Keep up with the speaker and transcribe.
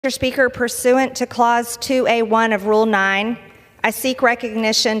Mr. Speaker, pursuant to Clause 2A1 of Rule 9, I seek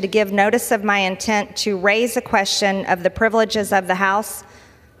recognition to give notice of my intent to raise a question of the privileges of the House.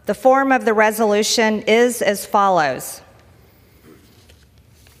 The form of the resolution is as follows.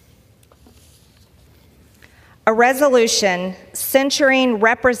 A resolution censuring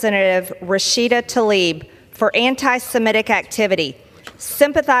Representative Rashida Tlaib for anti-Semitic activity,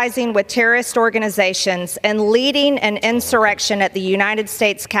 sympathizing with terrorist organizations, and leading an insurrection at the United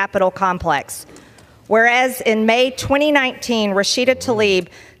States Capitol complex. Whereas in May 2019, Rashida Tlaib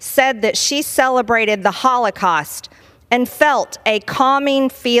said that she celebrated the Holocaust and felt a calming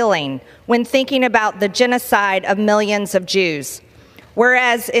feeling when thinking about the genocide of millions of Jews.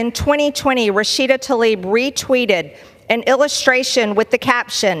 Whereas in 2020, Rashida Tlaib retweeted an illustration with the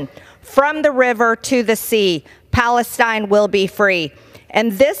caption, "From the river to the sea, Palestine will be free."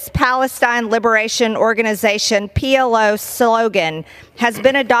 And this Palestine Liberation Organization, PLO slogan, has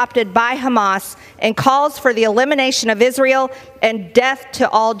been adopted by Hamas and calls for the elimination of Israel and death to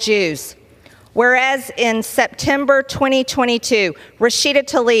all Jews. Whereas in September 2022, Rashida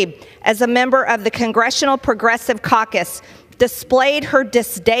Tlaib, as a member of the Congressional Progressive Caucus, displayed her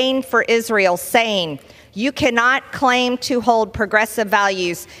disdain for Israel, saying, "You cannot claim to hold progressive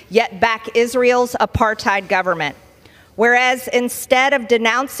values, yet back Israel's apartheid government." Whereas instead of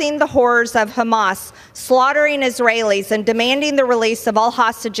denouncing the horrors of Hamas, slaughtering Israelis, and demanding the release of all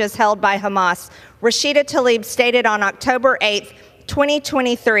hostages held by Hamas, Rashida Tlaib stated on October 8,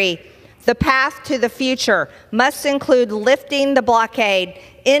 2023, "The path to the future must include lifting the blockade,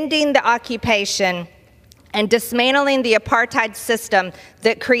 ending the occupation, and dismantling the apartheid system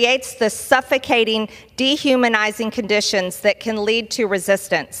that creates the suffocating, dehumanizing conditions that can lead to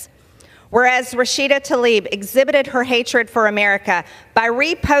resistance." Whereas Rashida Tlaib exhibited her hatred for America by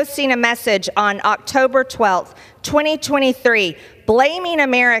reposting a message on October 12, 2023, blaming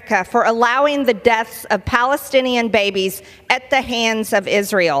America for allowing the deaths of Palestinian babies at the hands of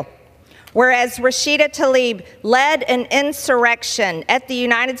Israel. Whereas Rashida Tlaib led an insurrection at the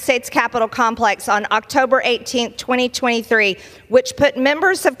United States Capitol complex on October 18, 2023, which put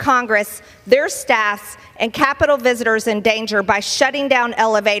members of Congress, their staffs, and Capitol visitors in danger by shutting down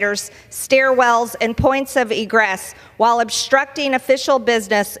elevators, stairwells, and points of egress while obstructing official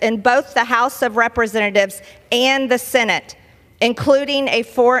business in both the House of Representatives and the Senate, including a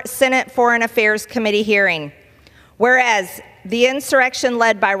Senate Foreign Affairs Committee hearing. Whereas the insurrection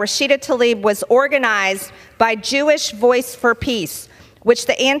led by Rashida Tlaib was organized by Jewish Voice for Peace, which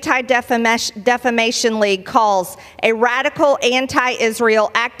the Anti-Defamation League calls a radical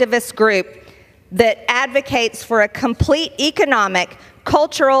anti-Israel activist group that advocates for a complete economic,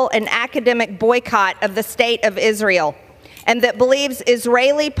 cultural, and academic boycott of the state of Israel, and that believes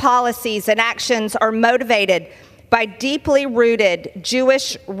Israeli policies and actions are motivated by deeply rooted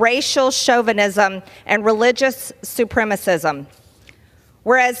Jewish racial chauvinism and religious supremacism.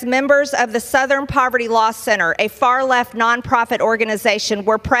 Whereas members of the Southern Poverty Law Center, a far-left nonprofit organization,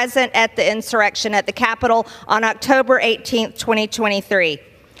 were present at the insurrection at the Capitol on October 18, 2023.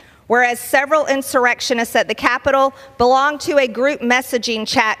 Whereas several insurrectionists at the Capitol belong to a group messaging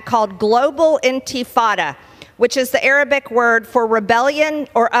chat called Global Intifada, which is the Arabic word for rebellion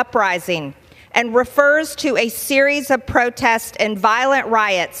or uprising, and refers to a series of protests and violent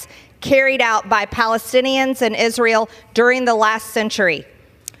riots carried out by Palestinians in Israel during the last century.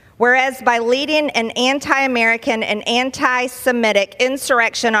 Whereas by leading an anti-American and anti-Semitic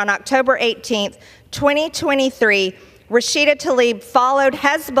insurrection on October 18, 2023, Rashida Tlaib followed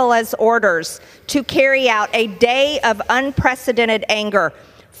Hezbollah's orders to carry out a day of unprecedented anger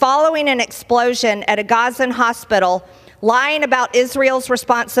following an explosion at a Gazan hospital, lying about Israel's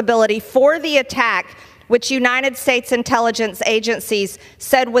responsibility for the attack, which United States intelligence agencies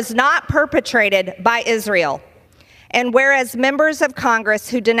said was not perpetrated by Israel. And whereas members of Congress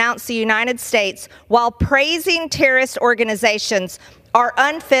who denounce the United States while praising terrorist organizations are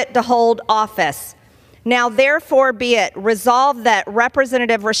unfit to hold office, now therefore be it resolved that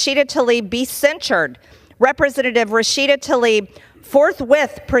Representative Rashida Tlaib be censured. Representative Rashida Tlaib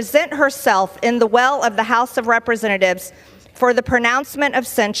forthwith present herself in the well of the House of Representatives for the pronouncement of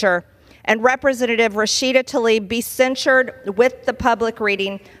censure, and Representative Rashida Tlaib be censured with the public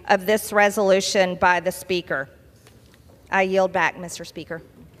reading of this resolution by the Speaker. I yield back, Mr. Speaker.